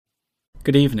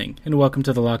Good evening, and welcome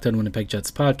to the Locked On Winnipeg Jets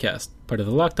podcast, part of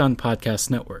the Locked On Podcast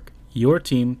Network, your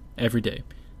team every day.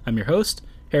 I'm your host,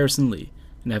 Harrison Lee,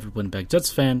 an avid Winnipeg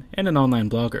Jets fan and an online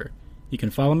blogger. You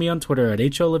can follow me on Twitter at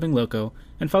HOLivingLoco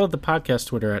and follow the podcast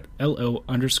Twitter at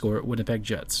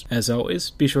LO_WinnipegJets. As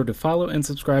always, be sure to follow and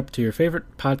subscribe to your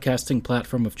favorite podcasting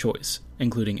platform of choice,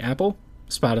 including Apple,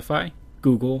 Spotify,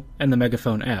 Google, and the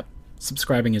Megaphone app.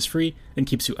 Subscribing is free and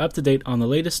keeps you up to date on the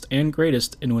latest and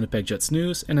greatest in Winnipeg Jets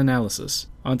news and analysis.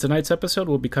 On tonight's episode,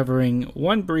 we'll be covering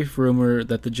one brief rumor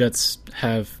that the Jets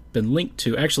have been linked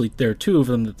to. Actually, there are two of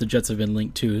them that the Jets have been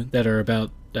linked to that are about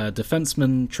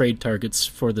defenseman trade targets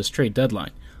for this trade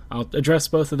deadline. I'll address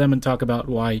both of them and talk about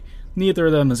why neither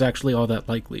of them is actually all that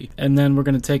likely. And then we're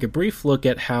going to take a brief look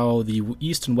at how the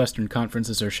East and Western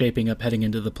conferences are shaping up heading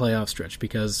into the playoff stretch,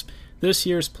 because this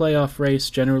year's playoff race,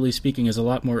 generally speaking, is a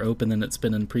lot more open than it's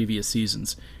been in previous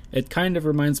seasons. It kind of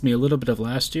reminds me a little bit of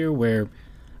last year, where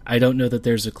I don't know that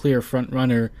there's a clear front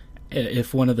runner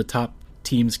if one of the top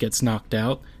teams gets knocked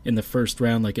out in the first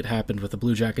round like it happened with the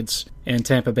Blue Jackets and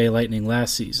Tampa Bay Lightning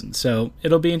last season. So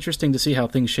it'll be interesting to see how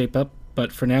things shape up,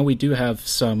 but for now we do have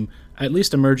some at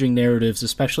least emerging narratives,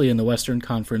 especially in the Western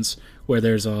Conference, where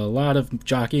there's a lot of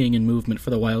jockeying and movement for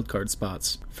the wildcard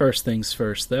spots. First things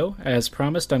first, though, as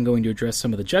promised, I'm going to address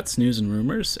some of the Jets news and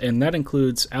rumors, and that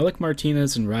includes Alec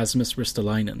Martinez and Rasmus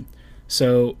Ristolainen.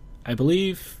 So I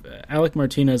believe Alec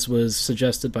Martinez was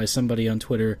suggested by somebody on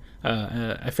Twitter.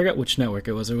 I forget which network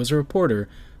it was. It was a reporter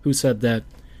who said that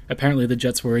apparently the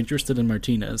Jets were interested in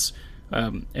Martinez,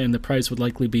 and the price would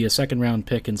likely be a second-round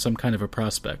pick and some kind of a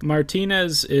prospect.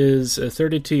 Martinez is a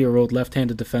 32-year-old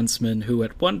left-handed defenseman who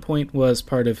at one point was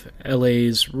part of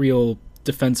LA's real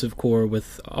defensive core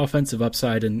with offensive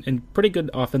upside and pretty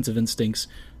good offensive instincts,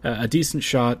 a decent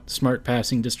shot, smart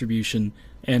passing distribution,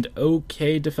 and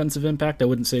okay defensive impact. I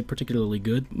wouldn't say particularly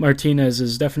good. Martinez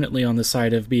is definitely on the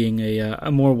side of being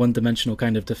a more one-dimensional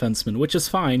kind of defenseman, which is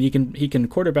fine. He can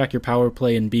quarterback your power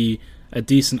play and be a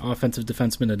decent offensive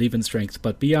defenseman at even strength,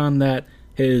 but beyond that,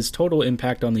 his total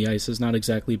impact on the ice has not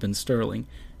exactly been sterling,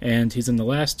 and he's in the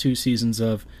last two seasons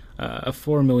of a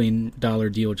 $4 million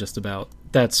deal just about.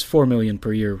 That's $4 million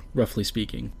per year, roughly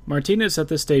speaking. Martinez at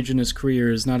this stage in his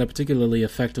career is not a particularly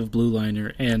effective blue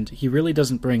liner, and he really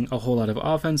doesn't bring a whole lot of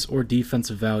offense or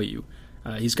defensive value.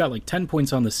 He's got like 10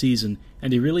 points on the season,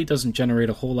 and he really doesn't generate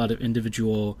a whole lot of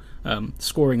individual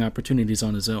scoring opportunities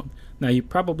on his own. Now, you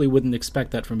probably wouldn't expect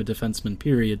that from a defenseman,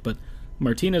 period, but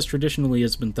Martinez traditionally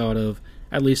has been thought of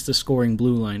at least a scoring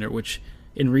blue liner, which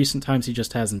in recent times he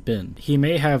just hasn't been. He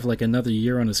may have like another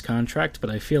year on his contract, but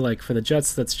I feel like for the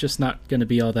Jets that's just not going to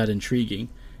be all that intriguing.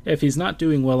 If he's not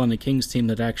doing well on a Kings team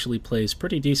that actually plays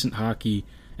pretty decent hockey,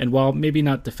 and while maybe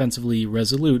not defensively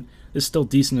resolute, is still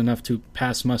decent enough to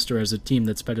pass muster as a team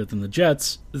that's better than the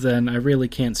Jets, then I really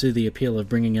can't see the appeal of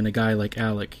bringing in a guy like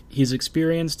Alec. He's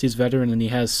experienced, he's veteran, and he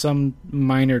has some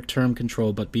minor term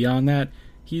control, but beyond that,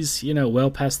 he's,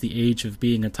 well past the age of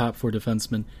being a top four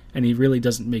defenseman, and he really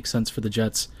doesn't make sense for the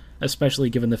Jets, especially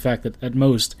given the fact that at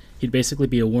most, he'd basically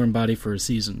be a warm body for a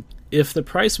season. If the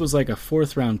price was like a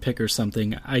fourth-round pick or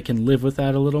something, I can live with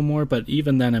that a little more, but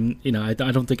even then, I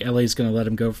don't think LA's going to let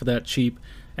him go for that cheap,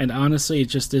 and honestly, it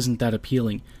just isn't that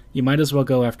appealing. You might as well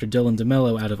go after Dylan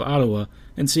DeMello out of Ottawa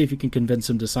and see if you can convince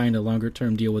him to sign a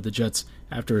longer-term deal with the Jets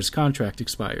after his contract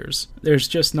expires. There's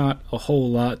just not a whole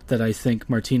lot that I think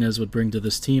Martinez would bring to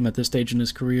this team at this stage in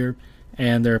his career,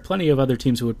 and there are plenty of other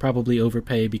teams who would probably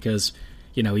overpay because,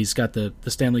 he's got the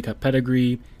Stanley Cup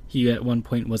pedigree. He at one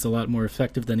point was a lot more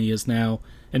effective than he is now,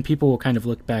 and people will kind of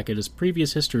look back at his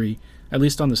previous history, at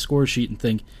least on the score sheet, and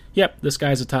think, yep, this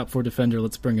guy's a top four defender,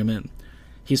 let's bring him in.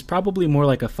 He's probably more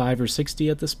like a 5 or 60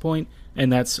 at this point,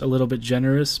 and that's a little bit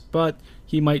generous, but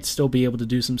he might still be able to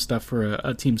do some stuff for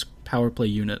a team's power play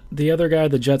unit. The other guy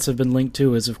the Jets have been linked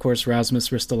to is, of course, Rasmus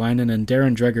Ristolainen, and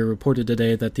Darren Dreger reported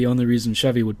today that the only reason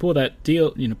Chevy would pull that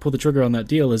deal, pull the trigger on that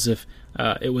deal is if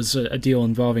it was a deal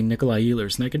involving Nikolai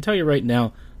Ehlers. And I can tell you right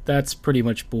now, that's pretty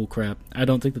much bullcrap. I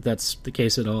don't think that that's the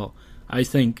case at all. I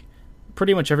think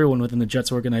pretty much everyone within the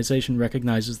Jets organization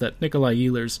recognizes that Nikolai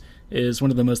Ehlers is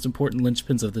one of the most important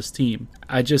linchpins of this team.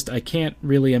 I can't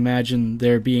really imagine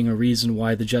there being a reason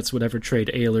why the Jets would ever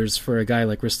trade Ehlers for a guy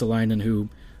like Ristolainen, who,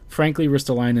 frankly,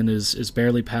 Ristolainen is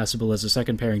barely passable as a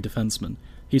second-pairing defenseman.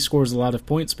 He scores a lot of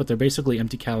points, but they're basically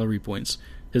empty calorie points.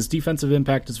 His defensive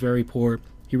impact is very poor.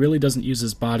 He really doesn't use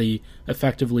his body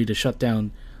effectively to shut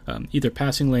down either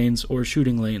passing lanes or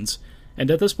shooting lanes.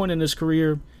 And at this point in his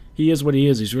career, he is what he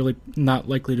is. He's really not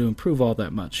likely to improve all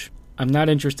that much. I'm not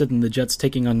interested in the Jets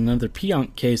taking on another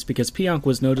Pionk case because Pionk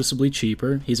was noticeably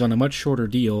cheaper, he's on a much shorter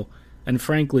deal, and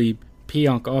frankly,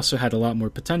 Pionk also had a lot more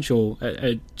potential,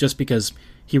 just because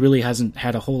he really hasn't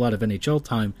had a whole lot of NHL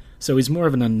time, so he's more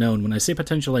of an unknown. When I say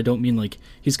potential, I don't mean like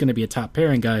he's going to be a top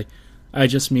pairing guy. I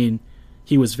just mean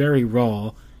he was very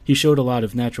raw. He showed a lot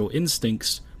of natural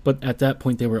instincts, but at that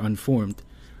point they were unformed.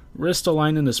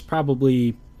 Ristolainen is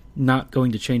probably not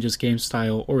going to change his game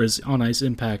style or his on-ice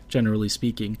impact, generally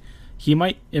speaking. He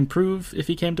might improve if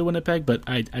he came to Winnipeg, but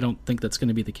I don't think that's going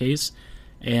to be the case.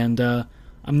 And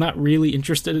I'm not really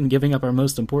interested in giving up our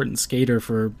most important skater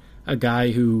for a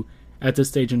guy who, at this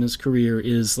stage in his career,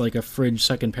 is like a fringe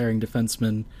second-pairing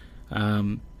defenseman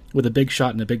with a big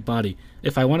shot and a big body.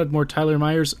 If I wanted more Tyler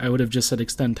Myers, I would have just said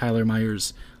extend Tyler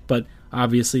Myers. But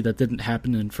obviously that didn't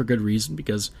happen, and for good reason,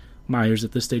 because Myers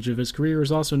at this stage of his career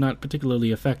is also not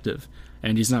particularly effective,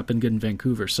 and he's not been good in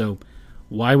Vancouver. So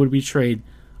why would we trade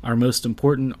our most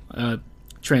important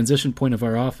transition point of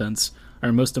our offense,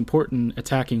 our most important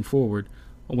attacking forward,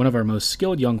 one of our most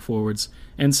skilled young forwards,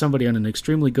 and somebody on an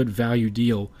extremely good value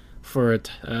deal for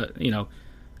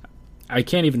I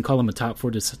can't even call him a top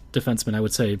four defenseman. I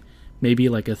would say maybe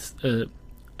like a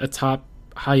top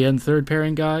high-end third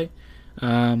pairing guy,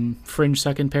 fringe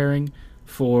second pairing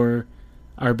for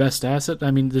our best asset? I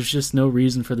mean, there's just no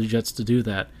reason for the Jets to do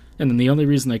that. And then the only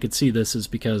reason I could see this is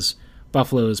because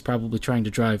Buffalo is probably trying to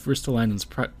drive Ristolainen's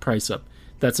price up.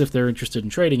 That's if they're interested in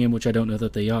trading him, which I don't know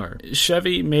that they are.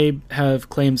 Chevy may have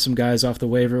claimed some guys off the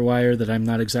waiver wire that I'm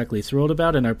not exactly thrilled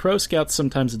about, and our pro scouts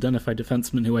sometimes identify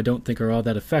defensemen who I don't think are all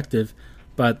that effective,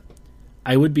 but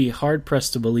I would be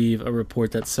hard-pressed to believe a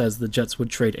report that says the Jets would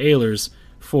trade Ehlers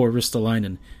for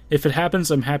Ristolainen. If it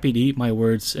happens, I'm happy to eat my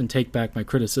words and take back my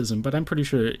criticism, but I'm pretty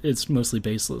sure it's mostly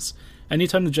baseless.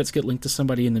 Anytime the Jets get linked to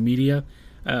somebody in the media,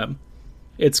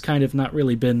 it's kind of not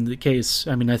really been the case.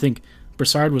 I mean, I think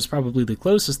Brassard was probably the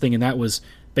closest thing, and that was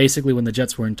basically when the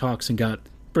Jets were in talks and got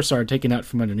Brassard taken out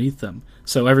from underneath them.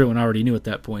 So everyone already knew at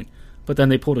that point. But then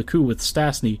they pulled a coup with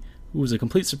Stastny, who was a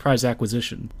complete surprise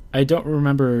acquisition. I don't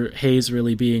remember Hayes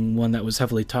really being one that was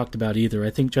heavily talked about either.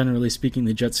 I think generally speaking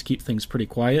the Jets keep things pretty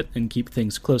quiet and keep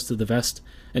things close to the vest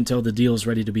until the deal is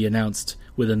ready to be announced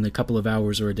within a couple of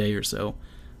hours or a day or so.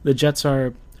 The Jets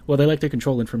are, well, they like to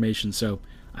control information, so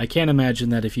I can't imagine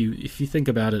that if you think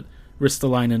about it,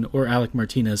 Ristolainen or Alec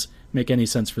Martinez make any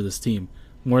sense for this team.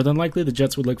 More than likely, the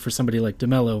Jets would look for somebody like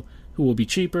DeMello, who will be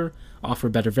cheaper, offer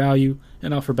better value,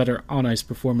 and offer better on-ice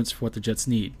performance for what the Jets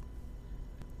need.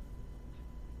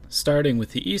 Starting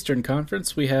with the Eastern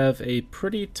Conference, we have a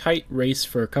pretty tight race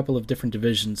for a couple of different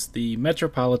divisions. The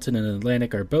Metropolitan and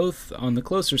Atlantic are both on the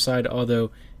closer side, although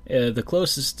the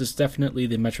closest is definitely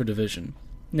the Metro Division.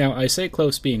 Now, I say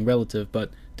close being relative,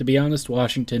 but to be honest,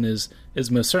 Washington is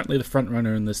most certainly the front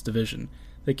runner in this division.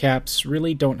 The Caps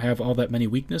really don't have all that many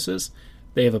weaknesses.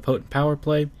 They have a potent power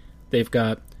play. They've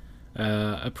got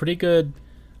a pretty good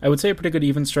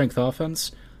even strength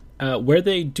offense. Where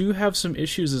they do have some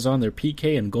issues is on their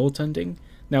PK and goaltending.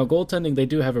 Now, goaltending, they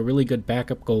do have a really good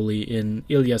backup goalie in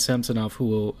Ilya Samsonov, who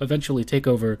will eventually take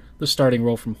over the starting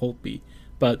role from Holtby.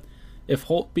 But if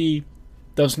Holtby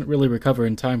doesn't really recover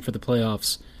in time for the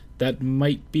playoffs, that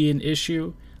might be an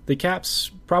issue. The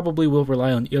Caps probably will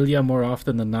rely on Ilya more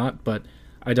often than not, but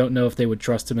I don't know if they would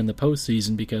trust him in the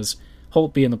postseason because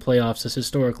Holtby in the playoffs has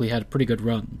historically had a pretty good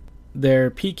run.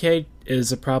 Their PK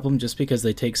is a problem just because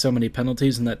they take so many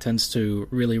penalties, and that tends to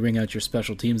really ring out your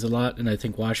special teams a lot, and I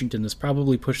think Washington has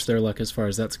probably pushed their luck as far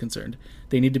as that's concerned.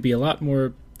 They need to be a lot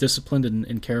more disciplined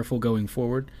and careful going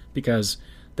forward because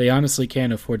they honestly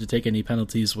can't afford to take any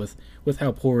penalties with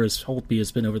how poor as Holtby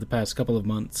has been over the past couple of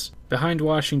months. Behind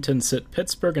Washington sit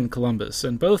Pittsburgh and Columbus,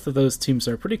 and both of those teams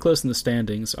are pretty close in the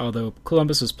standings, although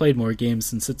Columbus has played more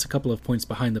games and sits a couple of points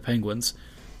behind the Penguins.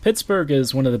 Pittsburgh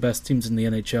is one of the best teams in the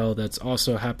NHL that's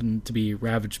also happened to be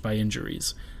ravaged by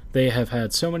injuries. They have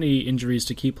had so many injuries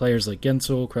to key players like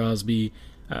Gensel, Crosby,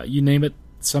 you name it,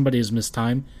 somebody has missed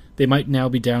time. They might now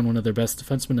be down one of their best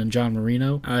defensemen in John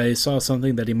Marino. I saw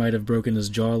something that he might have broken his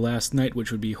jaw last night,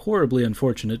 which would be horribly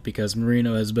unfortunate because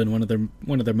Marino has been one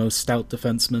of their most stout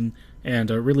defensemen and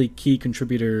a really key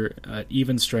contributor at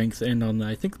even strength and on,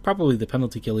 I think, probably the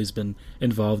penalty kill he's been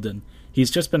involved in. He's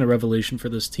just been a revelation for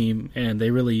this team, and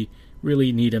they really,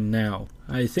 really need him now.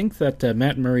 I think that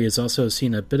Matt Murray has also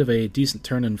seen a bit of a decent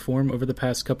turn in form over the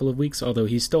past couple of weeks, although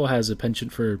he still has a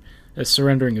penchant for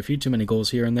surrendering a few too many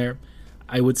goals here and there.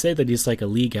 I would say that he's like a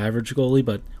league average goalie,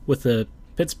 but with the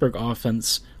Pittsburgh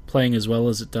offense playing as well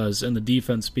as it does and the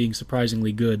defense being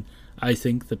surprisingly good, I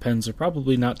think the Pens are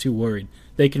probably not too worried.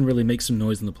 They can really make some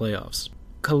noise in the playoffs.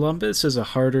 Columbus is a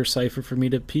harder cipher for me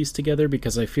to piece together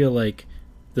because I feel like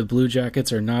the Blue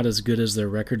Jackets are not as good as their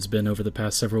record's been over the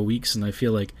past several weeks, and I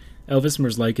feel like Elvis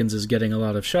Merzlikins is getting a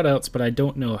lot of shutouts, but I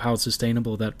don't know how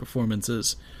sustainable that performance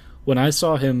is. When I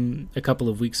saw him a couple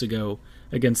of weeks ago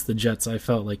against the Jets, I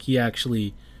felt like he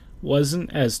actually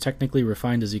wasn't as technically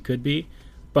refined as he could be,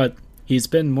 but he's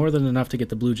been more than enough to get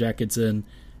the Blue Jackets in,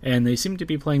 and they seem to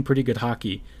be playing pretty good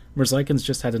hockey. Merzlikins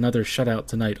just had another shutout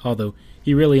tonight, although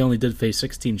he really only did face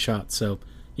 16 shots, so,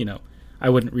 I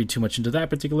wouldn't read too much into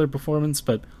that particular performance,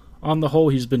 but on the whole,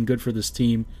 he's been good for this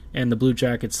team, and the Blue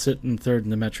Jackets sit in third in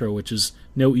the Metro, which is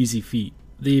no easy feat.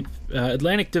 The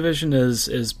Atlantic Division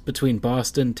is between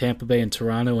Boston, Tampa Bay, and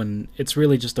Toronto, and it's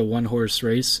really just a one-horse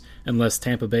race unless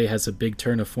Tampa Bay has a big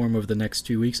turn of form over the next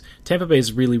 2 weeks. Tampa Bay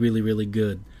is really, really, really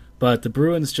good, but the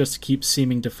Bruins just keep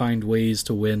seeming to find ways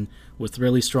to win with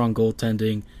really strong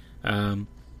goaltending,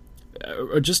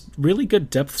 or just really good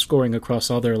depth scoring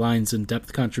across all their lines and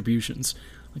depth contributions.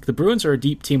 Like, the Bruins are a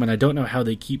deep team, and I don't know how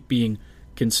they keep being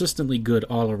consistently good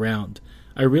all around.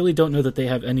 I really don't know that they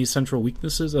have any central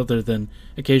weaknesses other than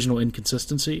occasional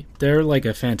inconsistency. They're like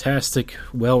a fantastic,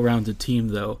 well-rounded team,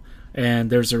 though, and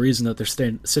there's a reason that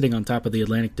they're sitting on top of the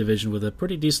Atlantic Division with a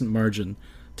pretty decent margin.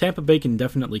 Tampa Bay can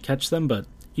definitely catch them, but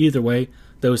either way,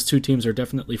 those two teams are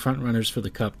definitely front-runners for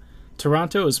the Cup.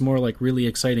 Toronto is more like really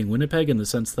exciting Winnipeg in the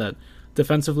sense that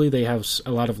defensively they have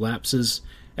a lot of lapses,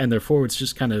 and their forwards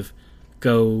just kind of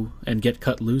go and get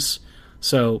cut loose.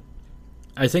 So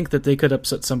I think that they could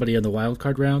upset somebody in the wild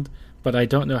card round, but I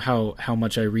don't know how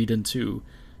much I read into,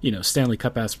 Stanley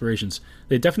Cup aspirations.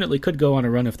 They definitely could go on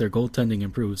a run if their goaltending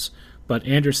improves, but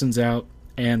Anderson's out,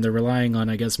 and they're relying on,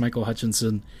 I guess, Michael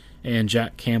Hutchinson and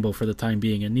Jack Campbell for the time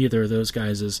being, and neither of those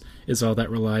guys is all that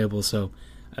reliable, so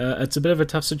it's a bit of a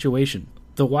tough situation.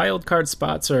 The wild card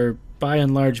spots are by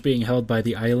and large being held by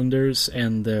the Islanders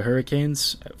and the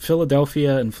Hurricanes.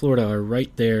 Philadelphia and Florida are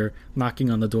right there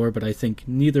knocking on the door, but I think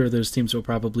neither of those teams will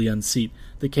probably unseat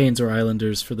the Canes or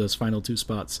Islanders for those final two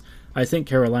spots. I think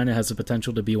Carolina has the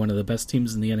potential to be one of the best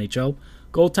teams in the NHL.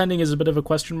 Goaltending is a bit of a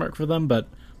question mark for them, but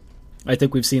I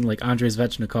think we've seen like Andrei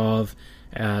Svechnikov,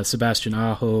 Sebastian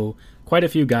Aho, quite a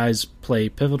few guys play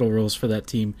pivotal roles for that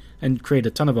team and create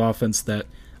a ton of offense that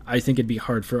I think it'd be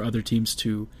hard for other teams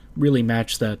to really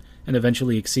match that and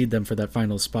eventually exceed them for that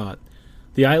final spot.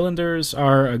 The Islanders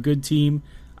are a good team.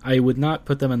 I would not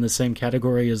put them in the same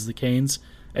category as the Canes.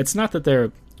 It's not that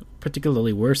they're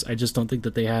particularly worse, I just don't think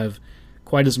that they have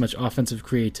quite as much offensive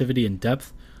creativity and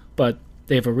depth, but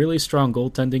they have a really strong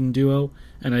goaltending duo,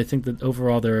 and I think that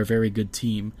overall they're a very good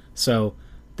team. So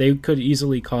they could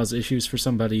easily cause issues for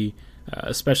somebody,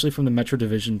 especially from the Metro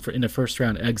Division, in a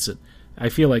first-round exit. I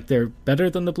feel like they're better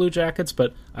than the Blue Jackets,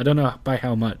 but I don't know by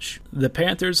how much. The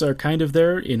Panthers are kind of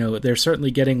there. They're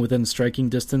certainly getting within striking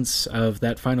distance of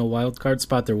that final wild card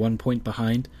spot. They're 1 point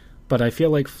behind. But I feel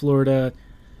like Florida,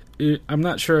 I'm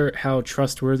not sure how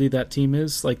trustworthy that team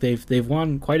is. Like, they've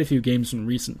won quite a few games in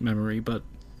recent memory, but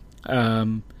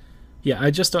I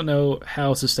just don't know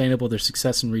how sustainable their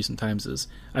success in recent times is.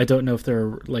 I don't know if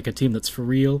they're like a team that's for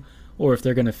real or if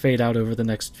they're going to fade out over the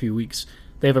next few weeks.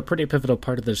 They have a pretty pivotal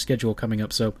part of their schedule coming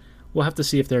up, so we'll have to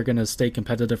see if they're going to stay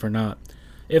competitive or not.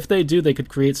 If they do, they could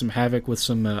create some havoc with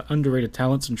some underrated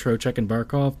talents in Trocheck and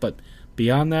Barkov, but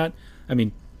beyond that,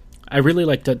 I really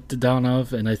like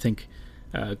Dadonov, and I think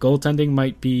goaltending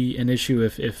might be an issue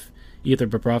if either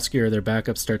Bobrovsky or their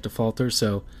backups start to falter,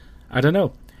 so I don't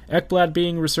know. Ekblad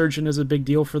being resurgent is a big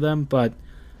deal for them, but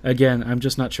again, I'm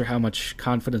just not sure how much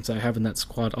confidence I have in that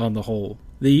squad on the whole.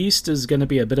 The East is going to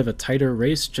be a bit of a tighter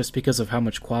race just because of how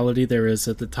much quality there is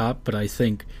at the top, but I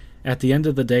think at the end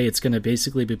of the day it's going to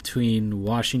basically be between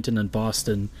Washington and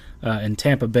Boston and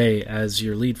Tampa Bay as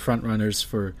your lead frontrunners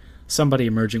for somebody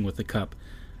emerging with the Cup.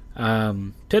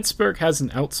 Pittsburgh has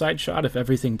an outside shot if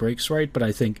everything breaks right, but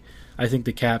I think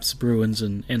the Caps, Bruins,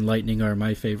 and Lightning are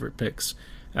my favorite picks,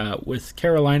 with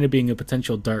Carolina being a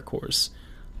potential dark horse.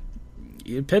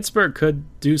 Pittsburgh could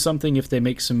do something if they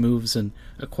make some moves and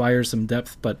acquire some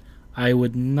depth, but I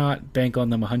would not bank on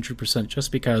them 100%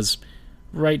 just because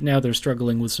right now they're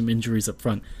struggling with some injuries up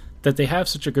front. That they have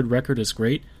such a good record is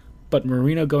great, but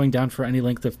Marino going down for any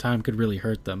length of time could really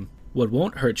hurt them. What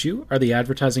won't hurt you are the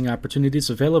advertising opportunities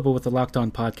available with the Locked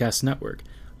On Podcast Network.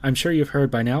 I'm sure you've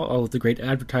heard by now all of the great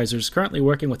advertisers currently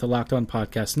working with the Locked On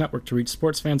Podcast Network to reach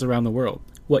sports fans around the world.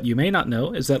 What you may not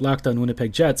know is that Locked On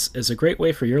Winnipeg Jets is a great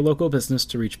way for your local business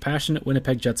to reach passionate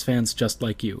Winnipeg Jets fans just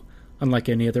like you. Unlike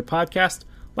any other podcast,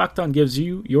 Locked On gives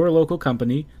you, your local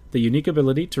company, the unique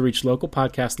ability to reach local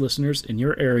podcast listeners in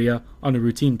your area on a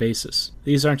routine basis.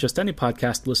 These aren't just any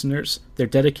podcast listeners, they're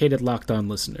dedicated Locked On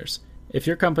listeners. If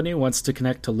your company wants to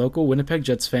connect to local Winnipeg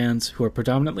Jets fans who are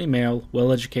predominantly male,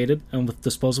 well-educated, and with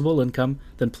disposable income,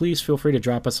 then please feel free to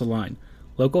drop us a line.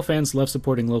 Local fans love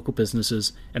supporting local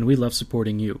businesses, and we love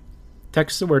supporting you.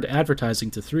 Text the word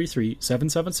advertising to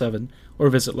 33777 or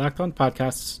visit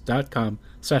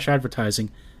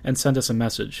lockedonpodcasts.com/advertising and send us a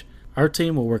message. Our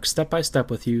team will work step by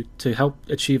step with you to help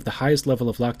achieve the highest level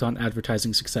of Locked On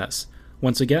advertising success.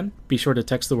 Once again, be sure to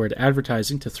text the word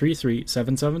advertising to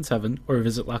 33777 or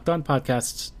visit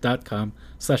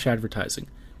lockedonpodcasts.com/advertising.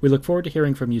 We look forward to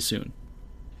hearing from you soon.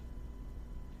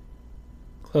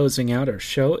 Closing out our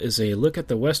show is a look at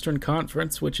the Western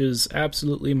Conference, which is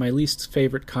absolutely my least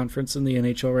favorite conference in the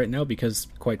NHL right now because,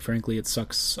 quite frankly, it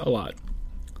sucks a lot.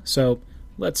 So,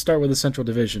 let's start with the Central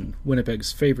Division,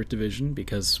 Winnipeg's favorite division,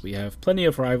 because we have plenty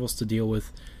of rivals to deal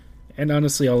with, and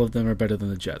honestly, all of them are better than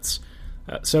the Jets.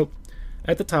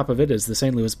 At the top of it is the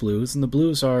St. Louis Blues, and the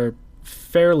Blues are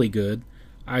fairly good.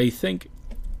 I think,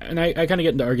 and I kind of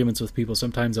get into arguments with people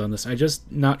sometimes on this, I'm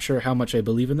just not sure how much I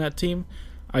believe in that team.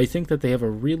 I think that they have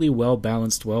a really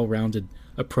well-balanced, well-rounded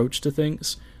approach to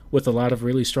things, with a lot of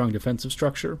really strong defensive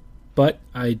structure. But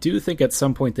I do think at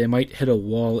some point they might hit a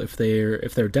wall if their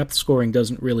depth scoring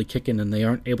doesn't really kick in and they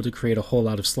aren't able to create a whole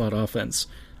lot of slot offense.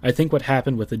 I think what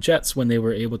happened with the Jets when they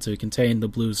were able to contain the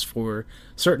Blues for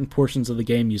certain portions of the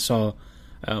game, you saw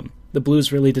the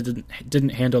Blues really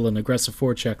didn't handle an aggressive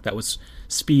forecheck that was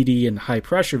speedy and high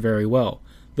pressure very well.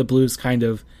 The Blues kind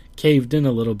of caved in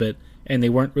a little bit, and they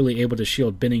weren't really able to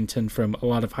shield Binnington from a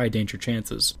lot of high-danger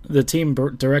chances. The team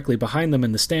directly behind them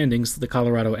in the standings, the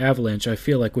Colorado Avalanche, I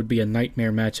feel like would be a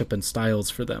nightmare matchup in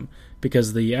styles for them,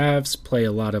 because the Avs play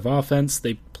a lot of offense,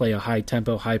 they play a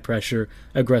high-tempo, high-pressure,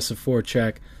 aggressive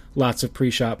forecheck, lots of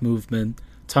pre-shot movement,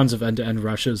 tons of end-to-end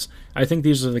rushes. I think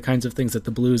these are the kinds of things that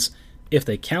the Blues, if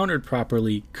they countered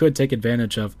properly, could take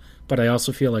advantage of, but I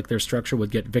also feel like their structure would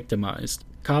get victimized.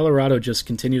 Colorado just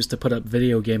continues to put up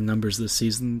video game numbers this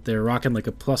season. They're rocking like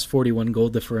a plus 41 goal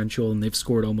differential, and they've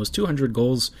scored almost 200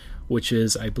 goals, which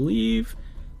is, I believe,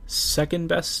 second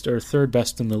best or third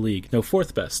best in the league. No,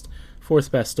 fourth best. Fourth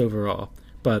best overall.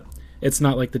 But it's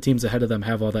not like the teams ahead of them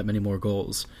have all that many more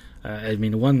goals.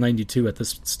 192 at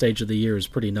this stage of the year is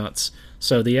pretty nuts.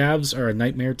 So the Avs are a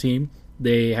nightmare team.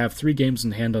 They have 3 games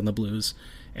in hand on the Blues,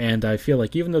 and I feel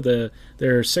like even though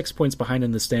they're 6 points behind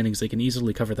in the standings, they can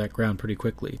easily cover that ground pretty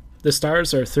quickly. The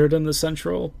Stars are third in the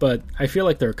Central, but I feel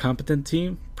like they're a competent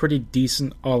team, pretty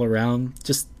decent all around,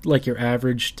 just like your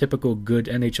average, typical good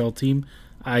NHL team.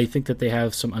 I think that they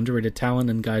have some underrated talent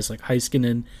in guys like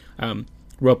Heiskanen,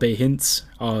 Roope Hintz.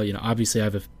 Obviously I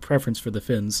have a preference for the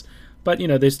Finns, but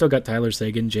they still got Tyler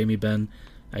Seguin, Jamie Benn.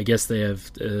 I guess they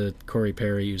have Corey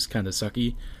Perry, who's kind of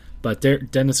sucky. But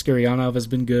Denis Gurianov has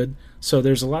been good, so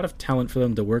there's a lot of talent for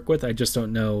them to work with. I just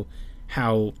don't know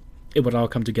how it would all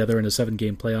come together in a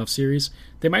 7-game playoff series.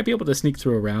 They might be able to sneak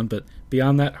through a round, but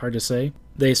beyond that, hard to say.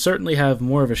 They certainly have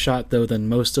more of a shot, though, than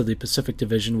most of the Pacific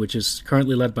Division, which is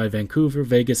currently led by Vancouver,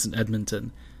 Vegas, and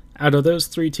Edmonton. Out of those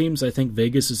 3 teams, I think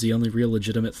Vegas is the only real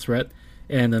legitimate threat,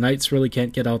 and the Knights really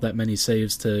can't get all that many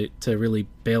saves to really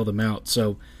bail them out.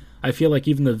 So I feel like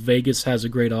even though Vegas has a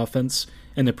great offense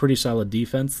and a pretty solid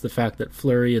defense, the fact that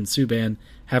Fleury and Subban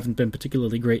haven't been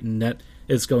particularly great in net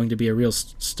is going to be a real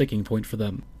sticking point for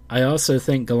them. I also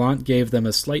think Gallant gave them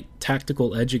a slight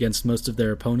tactical edge against most of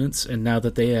their opponents, and now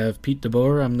that they have Pete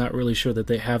DeBoer, I'm not really sure that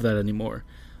they have that anymore.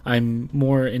 I'm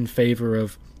more in favor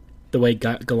of the way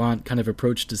Gallant kind of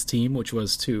approached his team, which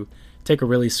was to take a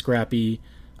really scrappy,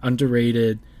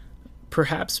 underrated,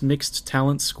 perhaps mixed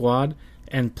talent squad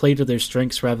and play to their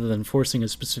strengths rather than forcing a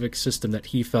specific system that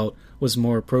he felt was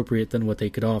more appropriate than what they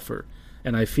could offer.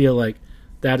 And I feel like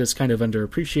that is kind of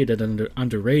underappreciated and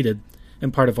underrated,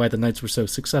 and part of why the Knights were so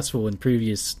successful in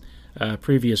previous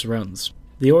runs.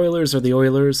 The Oilers are the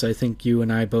Oilers. I think you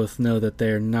and I both know that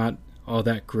they're not all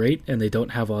that great, and they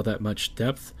don't have all that much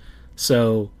depth.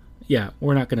 So, yeah,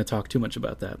 we're not going to talk too much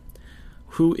about that.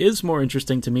 Who is more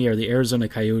interesting to me are the Arizona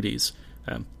Coyotes.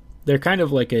 They're kind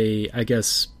of like I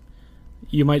guess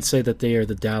you might say that they are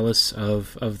the Dallas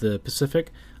of the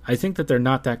Pacific. I think that they're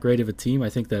not that great of a team.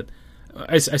 I think that,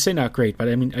 I say not great, but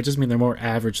I just mean they're more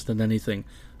average than anything.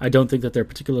 I don't think that they're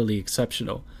particularly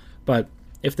exceptional. But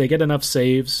if they get enough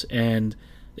saves, and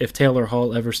if Taylor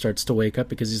Hall ever starts to wake up,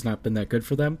 because he's not been that good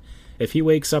for them, if he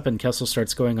wakes up and Kessel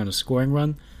starts going on a scoring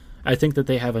run, I think that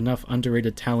they have enough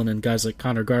underrated talent in guys like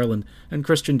Connor Garland and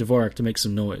Christian Dvorak to make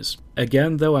some noise.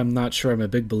 Again, though, I'm not sure I'm a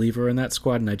big believer in that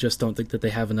squad, and I just don't think that they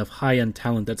have enough high-end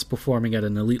talent that's performing at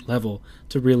an elite level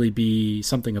to really be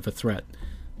something of a threat.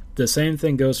 The same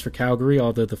thing goes for Calgary,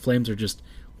 although the Flames are just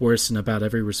worse in about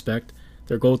every respect.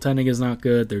 Their goaltending is not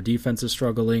good, their defense is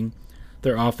struggling,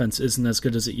 their offense isn't as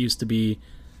good as it used to be.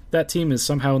 That team is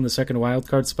somehow in the second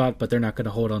wildcard spot, but they're not going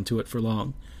to hold on to it for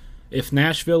long. If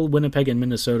Nashville, Winnipeg, and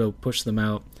Minnesota push them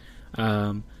out,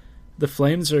 the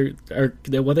Flames are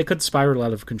they could spiral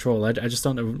out of control. I just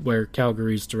don't know where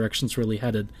Calgary's direction's really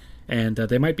headed, and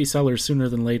they might be sellers sooner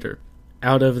than later.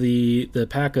 Out of the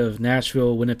pack of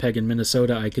Nashville, Winnipeg, and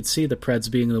Minnesota, I could see the Preds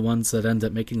being the ones that end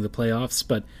up making the playoffs,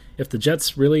 but if the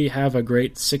Jets really have a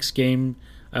great 6-game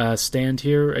stand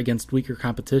here against weaker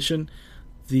competition,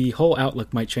 the whole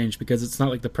outlook might change, because it's not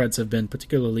like the Preds have been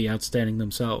particularly outstanding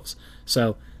themselves.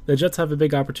 So the Jets have a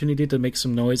big opportunity to make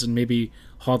some noise and maybe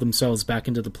haul themselves back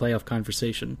into the playoff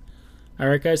conversation.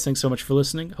 Alright guys, thanks so much for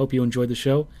listening. Hope you enjoyed the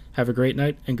show. Have a great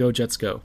night, and go Jets go.